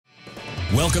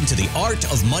Welcome to the Art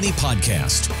of Money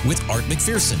podcast with Art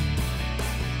McPherson.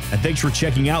 And thanks for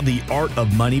checking out the Art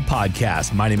of Money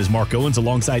podcast. My name is Mark Owens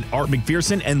alongside Art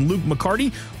McPherson and Luke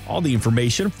McCarty. All the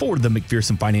information for the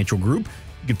McPherson Financial Group,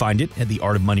 you can find it at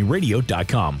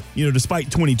theartofmoneyradio.com. You know, despite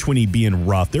 2020 being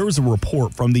rough, there was a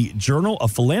report from the Journal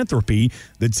of Philanthropy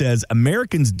that says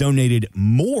Americans donated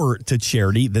more to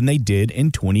charity than they did in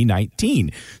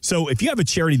 2019. So if you have a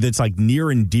charity that's like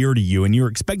near and dear to you and you're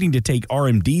expecting to take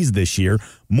RMDs this year,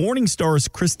 Morningstar's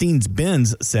Christine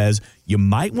Benz says you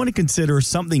might want to consider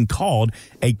something called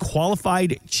a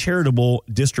qualified charitable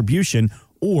distribution,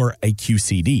 or a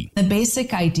QCD. The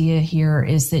basic idea here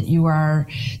is that you are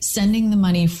sending the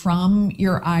money from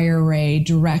your IRA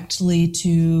directly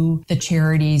to the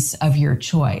charities of your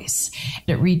choice.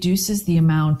 It reduces the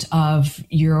amount of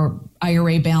your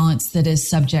IRA balance that is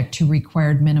subject to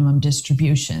required minimum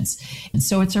distributions. And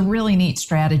so it's a really neat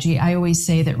strategy. I always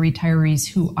say that retirees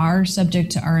who are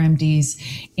subject to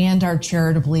RMDs and are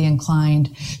charitably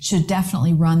inclined should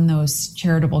definitely run those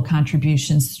charitable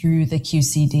contributions through the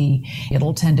QCD.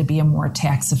 It'll tend to be a more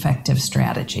tax-effective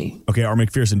strategy. Okay, Art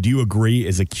McPherson, do you agree?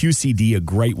 Is a QCD a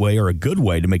great way or a good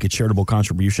way to make a charitable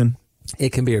contribution? It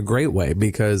can be a great way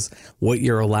because what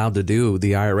you're allowed to do,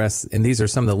 the IRS, and these are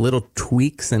some of the little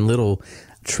tweaks and little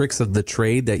tricks of the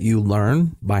trade that you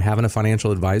learn by having a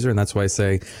financial advisor. And that's why I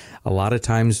say a lot of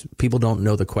times people don't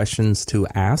know the questions to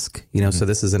ask, so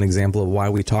this is an example of why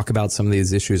we talk about some of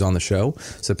these issues on the show.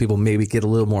 So people maybe get a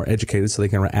little more educated so they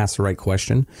can ask the right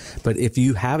question. But if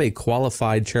you have a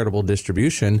qualified charitable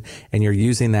distribution and you're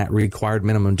using that required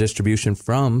minimum distribution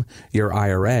from your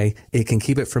IRA, it can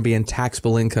keep it from being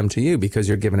taxable income to you because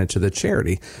you're giving it to the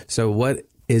charity. So what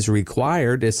is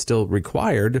required is still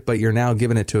required, but you're now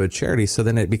giving it to a charity, so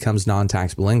then it becomes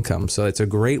non-taxable income. So it's a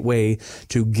great way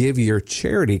to give your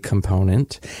charity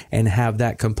component and have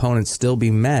that component still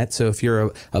be met. So if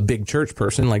you're a big church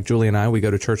person, like Julie and I, we go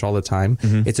to church all the time,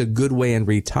 it's a good way in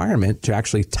retirement to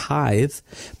actually tithe,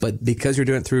 but because you're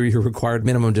doing it through your required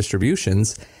minimum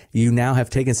distributions, you now have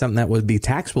taken something that would be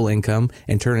taxable income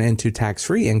and turn it into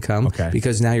tax-free income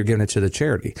because now you're giving it to the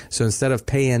charity. So instead of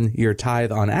paying your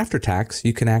tithe on after tax,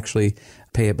 you can actually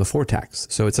pay it before tax.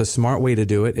 So it's a smart way to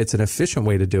do it. It's an efficient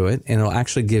way to do it. And it'll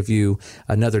actually give you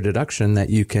another deduction that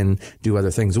you can do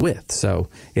other things with. So,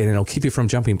 and it'll keep you from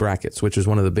jumping brackets, which is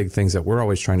one of the big things that we're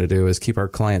always trying to do is keep our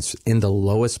clients in the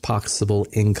lowest possible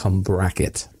income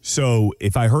bracket. So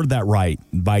if I heard that right,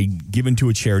 by giving to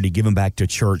a charity, giving back to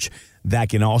church, that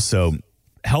can also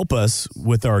help us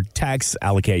with our tax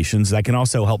allocations. That can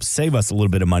also help save us a little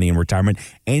bit of money in retirement,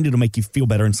 and it'll make you feel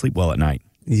better and sleep well at night.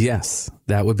 Yes,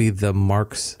 that would be the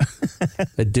Mark's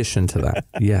addition to that.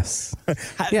 Yes.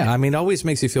 Yeah, I mean, it always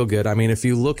makes you feel good. I mean, if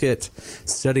you look at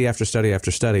study after study after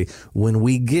study, when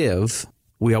we give,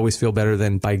 we always feel better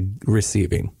than by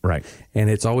receiving. Right. And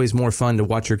it's always more fun to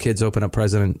watch your kids open up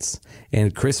presents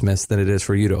and Christmas than it is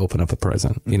for you to open up a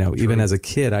present. Even as a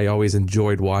kid, I always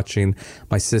enjoyed watching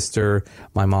my sister,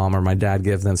 my mom, or my dad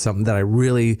give them something that I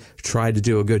really tried to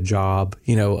do a good job,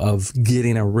 of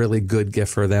getting a really good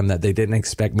gift for them that they didn't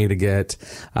expect me to get,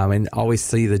 and always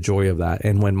see the joy of that.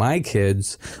 And when my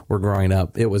kids were growing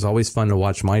up, it was always fun to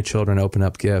watch my children open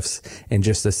up gifts and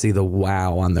just to see the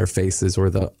wow on their faces or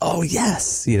the, oh,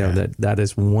 yes, that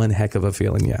is one heck of a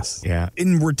feeling. Yes. Yeah.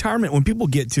 In retirement, when people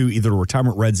get to either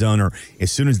retirement red zone or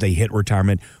as soon as they hit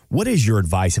retirement, what is your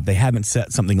advice if they haven't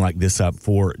set something like this up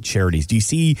for charities? Do you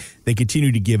see they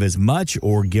continue to give as much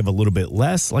or give a little bit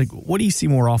less? Like, what do you see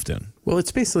more often? Well,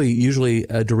 it's basically usually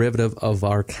a derivative of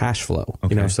our cash flow.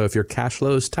 Okay. So if your cash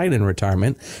flow is tight in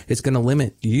retirement, it's going to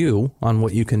limit you on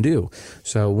what you can do.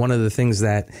 So one of the things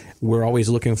that we're always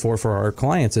looking for our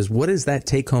clients is what is that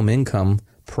take-home income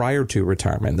prior to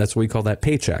retirement? That's what we call that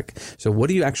paycheck. So what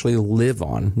do you actually live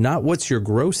on? Not what's your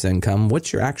gross income,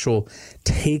 what's your actual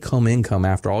take-home income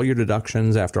after all your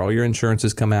deductions, after all your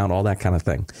insurances come out, all that kind of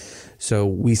thing. So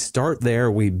we start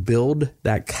there, we build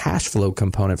that cash flow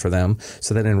component for them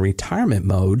so that in retirement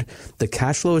mode, the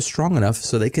cash flow is strong enough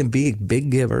so they can be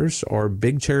big givers or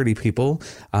big charity people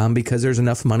because there's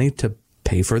enough money to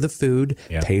pay for the food,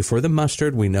 pay for the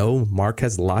mustard. We know Mark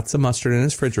has lots of mustard in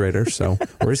his refrigerator,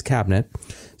 or his cabinet.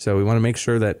 So we want to make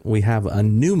sure that we have a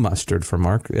new mustard for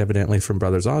Mark, evidently from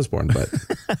Brothers Osborne.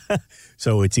 But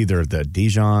So it's either the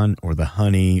Dijon or the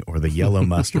honey or the yellow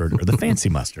mustard or the fancy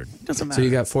mustard. It doesn't matter. So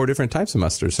you got 4 different types of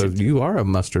mustard. So you are a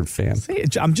mustard fan.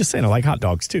 I'm just saying I like hot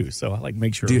dogs too. So I like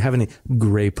make sure. Do you have any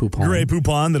Grey Poupon? Grey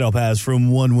Poupon that I'll pass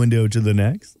from one window to the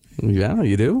next. Yeah,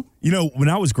 you do? You know, when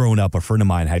I was growing up, a friend of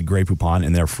mine had Grey Poupon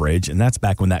in their fridge, and that's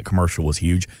back when that commercial was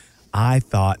huge. I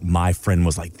thought my friend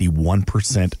was like the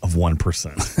 1% of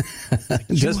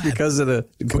 1%. Just because of the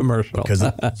commercial. Because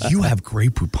you have Grey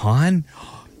Poupon?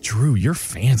 Drew, you're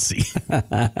fancy.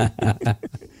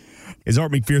 As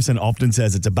Art McPherson often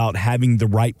says, it's about having the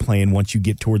right plan once you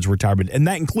get towards retirement. And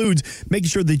that includes making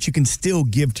sure that you can still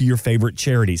give to your favorite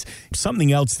charities.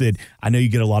 Something else that I know you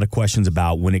get a lot of questions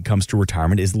about when it comes to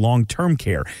retirement is long-term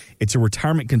care. It's a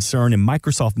retirement concern, and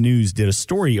Microsoft News did a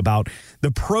story about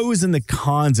the pros and the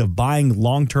cons of buying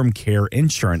long-term care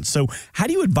insurance. So how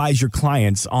do you advise your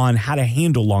clients on how to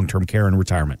handle long-term care in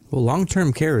retirement? Well,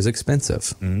 long-term care is expensive.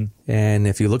 Mm-hmm. And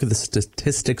if you look at the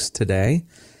statistics today,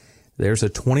 there's a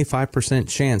 25%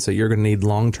 chance that you're going to need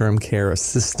long-term care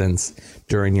assistance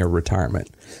during your retirement.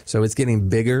 So it's getting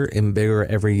bigger and bigger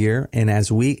every year. And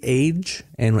as we age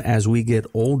and as we get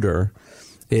older,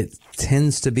 it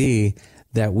tends to be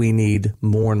that we need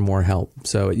more and more help.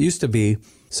 So it used to be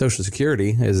Social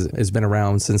Security has been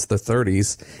around since the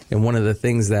 30s. And one of the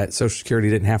things that Social Security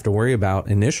didn't have to worry about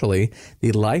initially,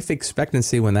 the life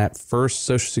expectancy when that first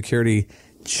Social Security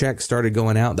check started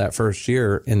going out that first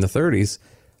year in the 30s,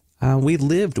 we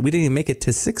didn't even make it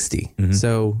to 60. Mm-hmm.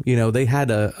 So, they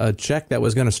had a check that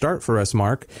was going to start for us,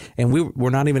 Mark, and we were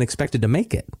not even expected to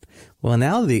make it. Well,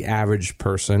 now the average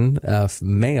person,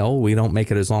 male, we don't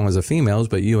make it as long as the females,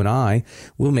 but you and I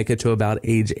will make it to about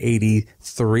age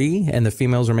 83, and the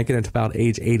females are making it to about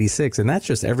age 86. And that's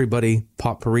just everybody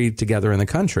potpourri together in the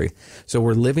country. So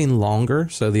we're living longer.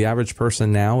 So the average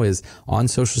person now is on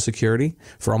Social Security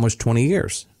for almost 20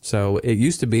 years. So it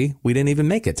used to be we didn't even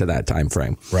make it to that time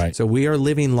frame. Right. So we are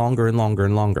living longer and longer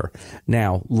and longer.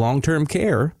 Now, long-term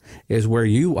care is where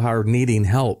you are needing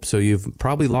help. So you've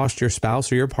probably lost your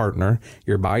spouse or your partner.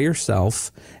 You're by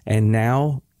yourself. And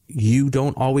now you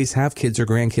don't always have kids or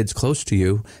grandkids close to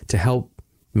you to help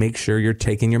make sure you're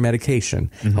taking your medication,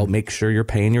 help make sure you're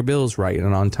paying your bills right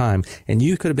and on time. And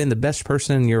you could have been the best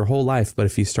person in your whole life, but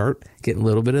if you start getting a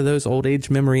little bit of those old age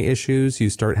memory issues, you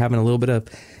start having a little bit of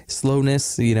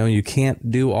slowness, you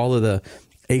can't do all of the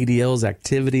ADL's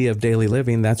activity of daily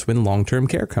living, that's when long-term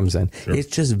care comes in. Sure. It's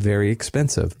just very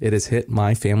expensive. It has hit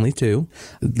my family too.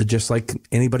 Just like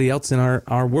anybody else in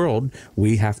our world,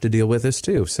 we have to deal with this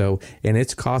too. So, and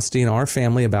it's costing our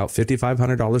family about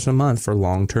 $5,500 a month for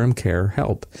long-term care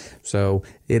help. So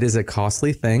it is a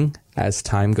costly thing. As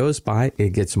time goes by,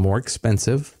 it gets more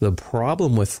expensive. The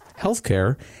problem with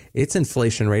healthcare, its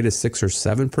inflation rate is 6 or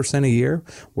 7% a year,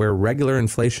 where regular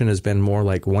inflation has been more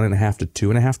like 1.5 to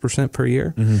 2.5% per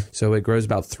year. Mm-hmm. So it grows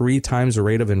about 3 times the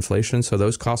rate of inflation. So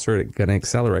those costs are going to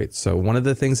accelerate. So one of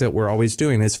the things that we're always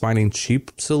doing is finding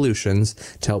cheap solutions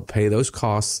to help pay those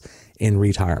costs in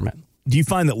retirement. Do you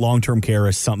find that long-term care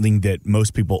is something that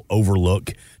most people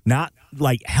overlook? Not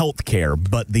like health care,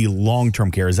 but the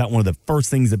long-term care. Is that one of the first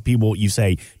things that you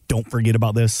say, don't forget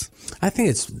about this? I think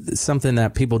it's something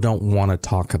that people don't want to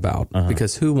talk about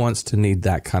because who wants to need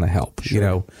that kind of help?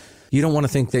 Sure. You don't want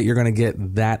to think that you're going to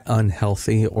get that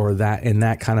unhealthy or that in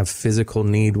that kind of physical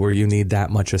need where you need that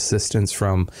much assistance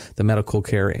from the medical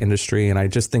care industry. And I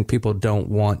just think people don't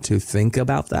want to think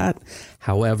about that.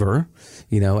 However,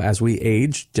 as we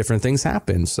age, different things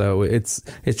happen. So it's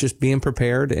just being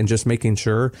prepared and just making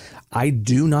sure. I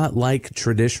do not like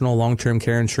traditional long-term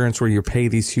care insurance where you pay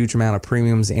these huge amount of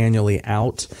premiums annually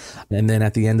out. And then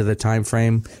at the end of the time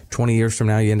frame, 20 years from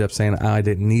now, you end up saying, I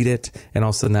didn't need it. And all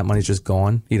of a sudden that money's just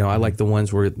gone. I like the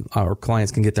ones where our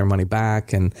clients can get their money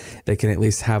back and they can at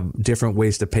least have different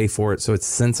ways to pay for it. So it's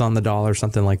cents on the dollar,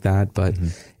 something like that. But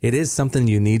it is something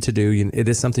you need to do. It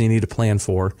is something you need to plan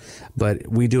for. But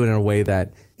we do it in a way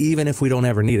that even if we don't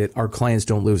ever need it, our clients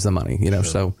don't lose the money, Sure.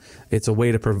 So it's a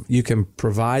way to you can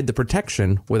provide the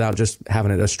protection without just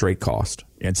having it a straight cost.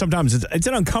 And sometimes it's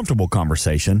an uncomfortable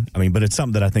conversation. But it's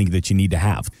something that I think that you need to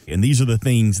have. And these are the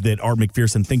things that Art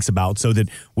McPherson thinks about so that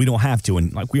we don't have to.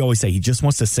 And like we always say, he just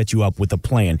wants to set you up with a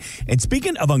plan. And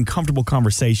speaking of uncomfortable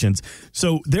conversations,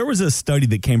 so there was a study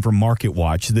that came from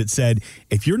MarketWatch that said,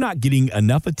 if you're not getting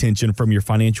enough attention from your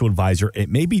financial advisor, it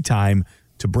may be time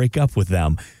to break up with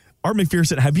them. Art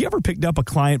McPherson, have you ever picked up a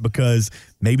client because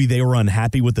maybe they were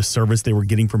unhappy with the service they were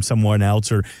getting from someone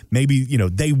else, or maybe,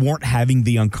 they weren't having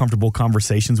the uncomfortable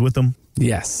conversations with them?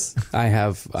 Yes, I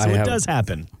have. So it does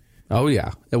happen. Oh,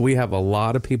 yeah. We have a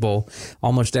lot of people.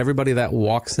 Almost everybody that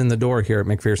walks in the door here at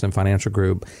McPherson Financial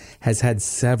Group has had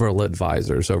several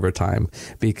advisors over time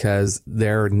because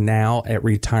they're now at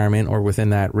retirement or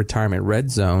within that retirement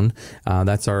red zone.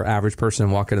 That's our average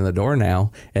person walking in the door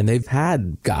now. And they've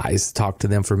had guys talk to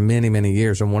them for many, many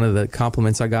years. And one of the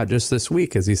compliments I got just this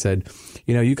week is he said,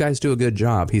 you guys do a good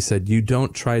job. He said, you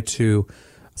don't try to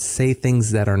say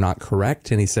things that are not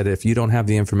correct. And he said, if you don't have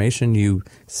the information, you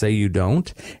say you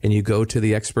don't, and you go to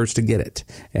the experts to get it.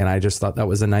 And I just thought that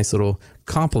was a nice little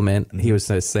compliment. He was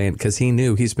saying, because he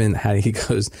knew he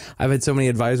goes, I've had so many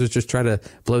advisors just try to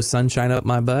blow sunshine up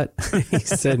my butt. He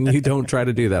said, you don't try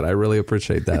to do that. I really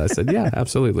appreciate that. I said, yeah,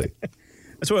 absolutely.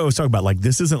 That's what I was talking about. Like,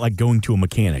 this isn't like going to a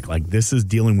mechanic. Like, this is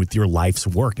dealing with your life's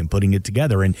work and putting it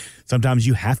together. And sometimes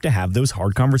you have to have those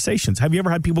hard conversations. Have you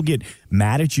ever had people get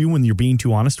mad at you when you're being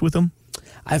too honest with them?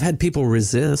 I've had people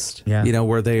resist,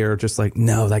 where they are just like,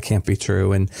 no, that can't be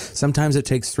true. And sometimes it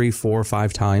takes 3, 4,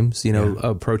 5 times,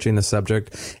 approaching the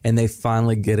subject, and they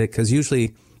finally get it. Because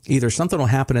usually either something will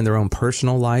happen in their own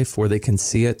personal life where they can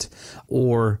see it,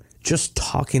 or just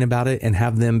talking about it and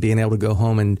have them being able to go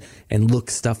home and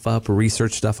look stuff up,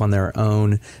 research stuff on their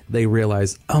own. They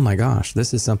realize, oh my gosh,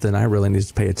 this is something I really need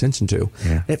to pay attention to.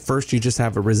 Yeah. At first, you just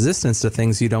have a resistance to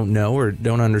things you don't know or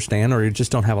don't understand, or you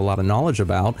just don't have a lot of knowledge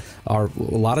about. Or a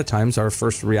lot of times our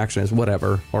first reaction is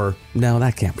whatever, or no,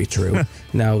 that can't be true.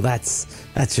 No, that's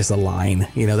just a line.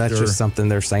 That's just something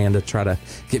they're saying to try to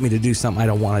get me to do something I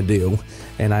don't want to do.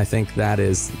 And I think that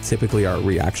is typically our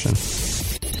reaction.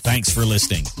 Thanks for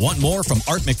listening. Want more from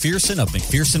Art McPherson of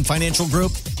McPherson Financial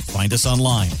Group? Find us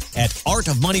online at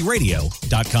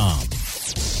artofmoneyradio.com.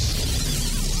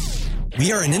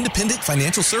 We are an independent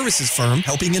financial services firm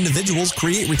helping individuals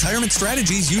create retirement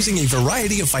strategies using a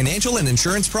variety of financial and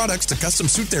insurance products to custom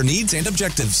suit their needs and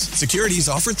objectives. Securities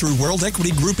offered through World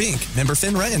Equity Group, Inc., member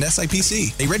FINRA and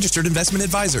SIPC, a registered investment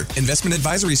advisor. Investment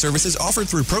advisory services offered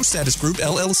through ProStatus Group,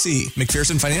 LLC.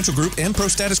 McPherson Financial Group and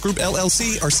ProStatus Group,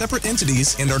 LLC are separate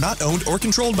entities and are not owned or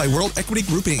controlled by World Equity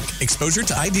Group, Inc. Exposure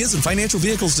to ideas and financial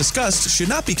vehicles discussed should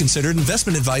not be considered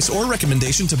investment advice or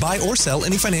recommendation to buy or sell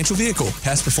any financial vehicle.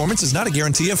 Past performance is not a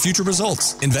guarantee of future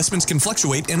results. Investments can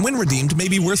fluctuate and when redeemed may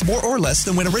be worth more or less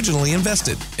than when originally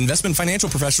invested. Investment financial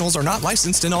professionals are not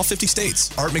licensed in all 50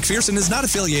 states. Art McPherson is not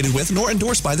affiliated with nor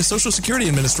endorsed by the Social Security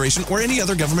Administration or any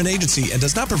other government agency and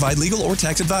does not provide legal or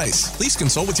tax advice. Please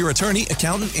consult with your attorney,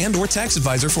 accountant, and or tax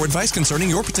advisor for advice concerning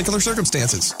your particular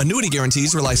circumstances. Annuity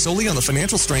guarantees rely solely on the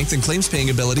financial strength and claims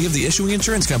paying ability of the issuing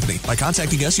insurance company. By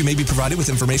contacting us, you may be provided with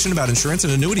information about insurance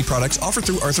and annuity products offered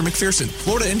through Arthur McPherson.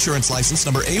 Florida Insurance License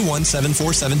number A174.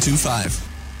 725.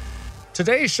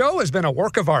 Today's show has been a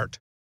work of art.